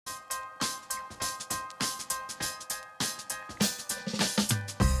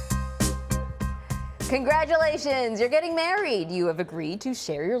Congratulations, you're getting married. You have agreed to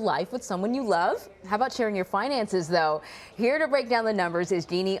share your life with someone you love. How about sharing your finances, though? Here to break down the numbers is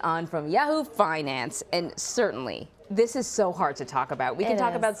Jeanie Ahn from Yahoo Finance. And certainly, this is so hard to talk about. We can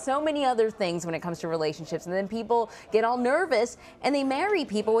talk about so many other things when it comes to relationships, and then people get all nervous and they marry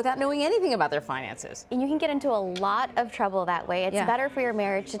people without knowing anything about their finances. And you can get into a lot of trouble that way. It's better for your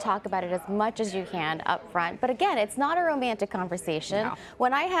marriage to talk about it as much as you can up front. But again, it's not a romantic conversation. No.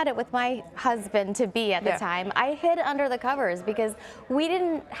 When I had it with my husband-to-be at the time, I hid under the covers because we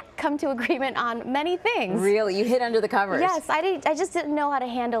didn't come to agreement on many things. Really? You hid under the covers? Yes, I just didn't know how to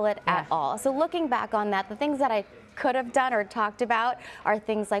handle it at all. So looking back on that, the things that I could have done or talked about are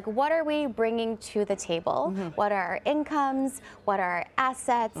things like, what are we bringing to the table? What are our incomes? What are our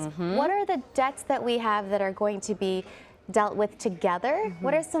assets? What are the debts that we have that are going to be dealt with together?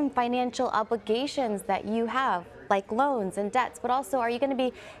 What are some financial obligations that you have, like loans and debts? But also, are you going to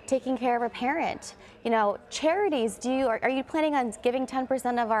be taking care of a parent? You know, charities, are you planning on giving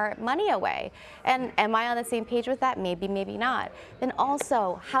 10% of our money away? And am I on the same page with that? Maybe, maybe not. Then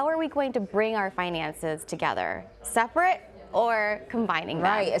also, how are we going to bring our finances together? Separate or combining them?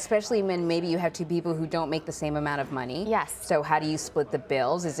 Right, especially when maybe you have two people who don't make the same amount of money. Yes. So how do you split the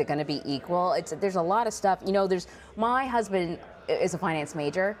bills? Is it going to be equal? There's a lot of stuff. You know, my husband is a finance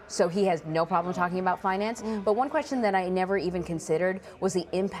major, so he has no problem talking about finance. But one question that I never even considered was the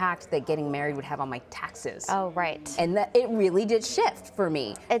impact that getting married would have on my taxes. Oh, right. And that it really did shift for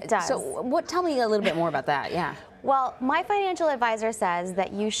me. It does. So tell me a little bit more about that. Yeah. Well, my financial advisor says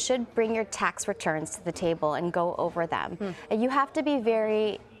that you should bring your tax returns to the table and go over them. And you have to be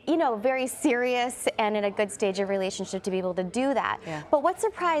very serious and in a good stage of relationship to be able to do that. But what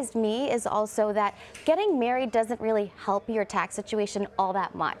surprised me is also that getting married doesn't really help your tax situation all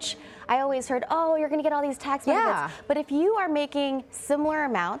that much. I always heard, oh, you're going to get all these tax benefits. But if you are making similar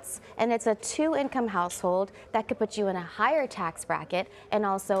amounts and it's a two-income household, that could put you in a higher tax bracket, and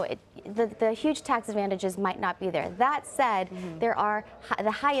also the huge tax advantages might not be there. That said, there are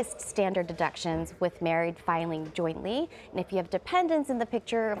the highest standard deductions with married filing jointly, and if you have dependents in the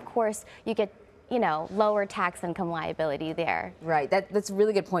picture, of course, you get lower tax income liability there. Right, that's a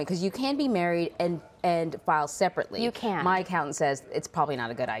really good point, because you can be married and file separately. You can. My accountant says it's probably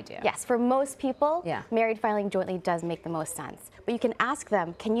not a good idea. Yes, for most people, married filing jointly does make the most sense. But you can ask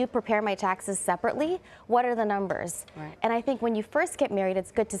them, can you prepare my taxes separately? What are the numbers? Right. And I think when you first get married,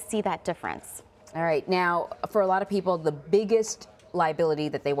 it's good to see that difference. All right, now, for a lot of people, the biggest liability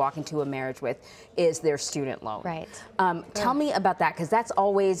that they walk into a marriage with is their student loan. Right. Tell me about that, because that's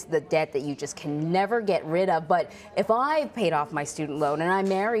always the debt that you just can never get rid of. But if I've paid off my student loan and I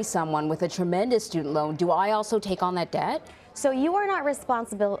marry someone with a tremendous student loan, do I also take on that debt? So you are not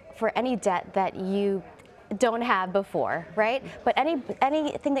responsible for any debt that you don't have before, right? But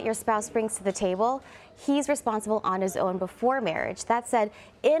anything that your spouse brings to the table, he's responsible on his own before marriage. That said,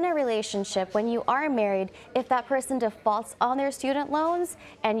 in a relationship, when you are married, if that person defaults on their student loans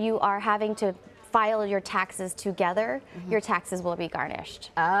and you are having to file your taxes together, your taxes will be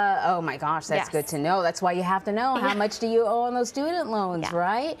garnished. Oh my gosh, that's good to know. That's why you have to know how much do you owe on those student loans,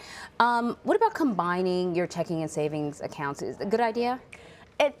 right? What about combining your checking and savings accounts? Is it a good idea?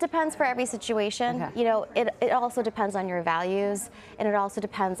 It depends for every situation. You know, it also depends on your values, and it also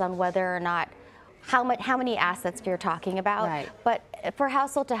depends on whether or not how many assets you're talking about. Right. But for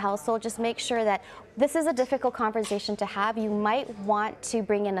household to household, just make sure that this is a difficult conversation to have. You might want to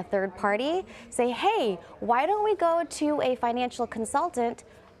bring in a third party. Say, hey, why don't we go to a financial consultant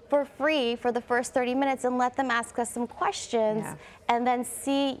for free for the first 30 minutes and let them ask us some questions, and then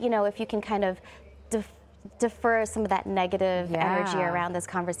see, if you can kind of defer some of that negative energy around this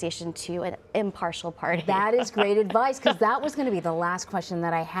conversation to an impartial party. That is great advice, because that was going to be the last question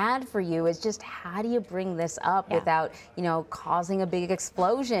that I had for you, is just how do you bring this up without, causing a big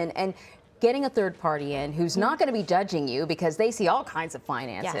explosion? And getting a third party in who's not going to be judging you because they see all kinds of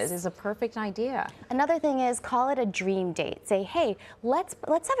finances is a perfect idea. Another thing is, call it a dream date. Say, hey, let's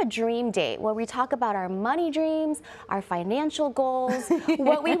have a dream date where we talk about our money dreams, our financial goals,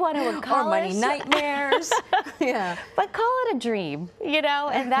 what we want to accomplish. Our money nightmares. But call it a dream,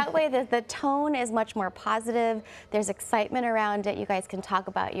 and that way the tone is much more positive. There's excitement around it. You guys can talk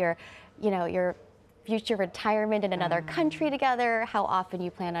about your future retirement in another country together, how often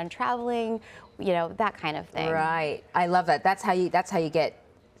you plan on traveling, that kind of thing. Right. I love that. That's how you get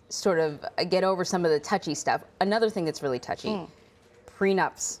over some of the touchy stuff. Another thing that's really touchy,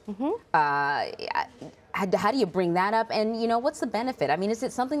 prenups. how do you bring that up? And, you know, what's the benefit? I mean, is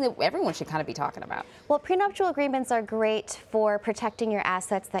it something that everyone should kind of be talking about? Well, prenuptial agreements are great for protecting your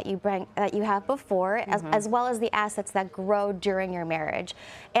assets that you have before, as well as the assets that grow during your marriage.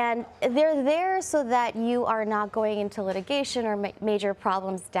 And they're there so that you are not going into litigation or major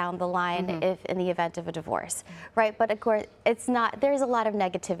problems down the line if in the event of a divorce, right? But of course, it's not. There's a lot of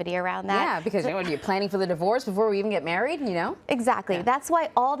negativity around that. Yeah, because you're planning for the divorce before we even get married, you know? Exactly. Yeah. That's why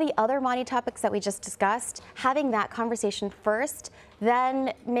all the other money topics that we just discussed, having that conversation first,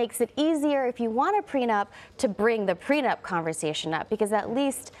 then makes it easier if you want a prenup to bring the prenup conversation up, because at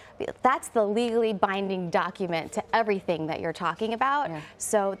least that's the legally binding document to everything that you're talking about. Yeah.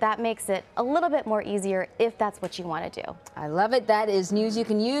 So that makes it a little bit more easier if that's what you want to do. I love it. That is news you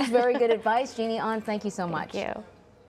can use. Very good advice. Jeanie Ahn, thank you so much. Thank you.